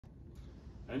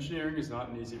Engineering is not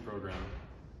an easy program.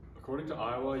 According to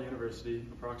Iowa University,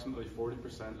 approximately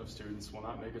 40% of students will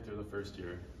not make it through the first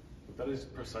year, but that is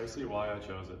precisely why I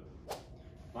chose it.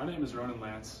 My name is Ronan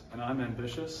Lance, and I'm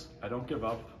ambitious, I don't give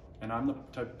up, and I'm the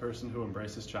type of person who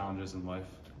embraces challenges in life.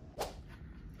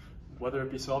 Whether it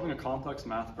be solving a complex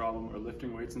math problem or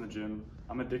lifting weights in the gym,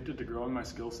 I'm addicted to growing my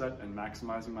skill set and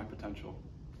maximizing my potential.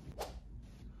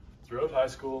 Throughout high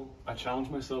school, I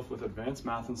challenged myself with advanced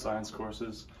math and science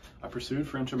courses. I pursued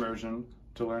French immersion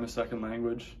to learn a second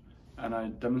language, and I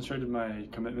demonstrated my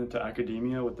commitment to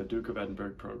academia with the Duke of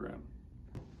Edinburgh program.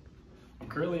 I'm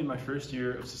currently in my first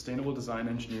year of Sustainable Design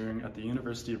Engineering at the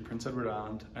University of Prince Edward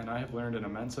Island, and I have learned an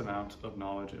immense amount of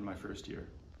knowledge in my first year.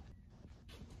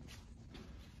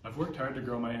 I've worked hard to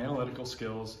grow my analytical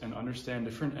skills and understand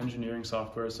different engineering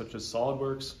softwares such as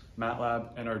SolidWorks,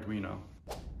 MATLAB, and Arduino.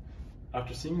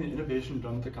 After seeing the innovation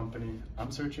done at the company,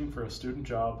 I'm searching for a student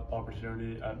job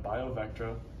opportunity at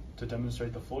BioVectra to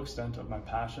demonstrate the full extent of my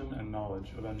passion and knowledge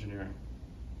of engineering.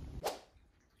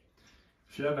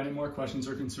 If you have any more questions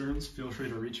or concerns, feel free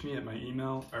to reach me at my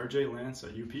email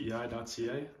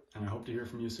rjlance@upei.ca, and I hope to hear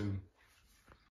from you soon.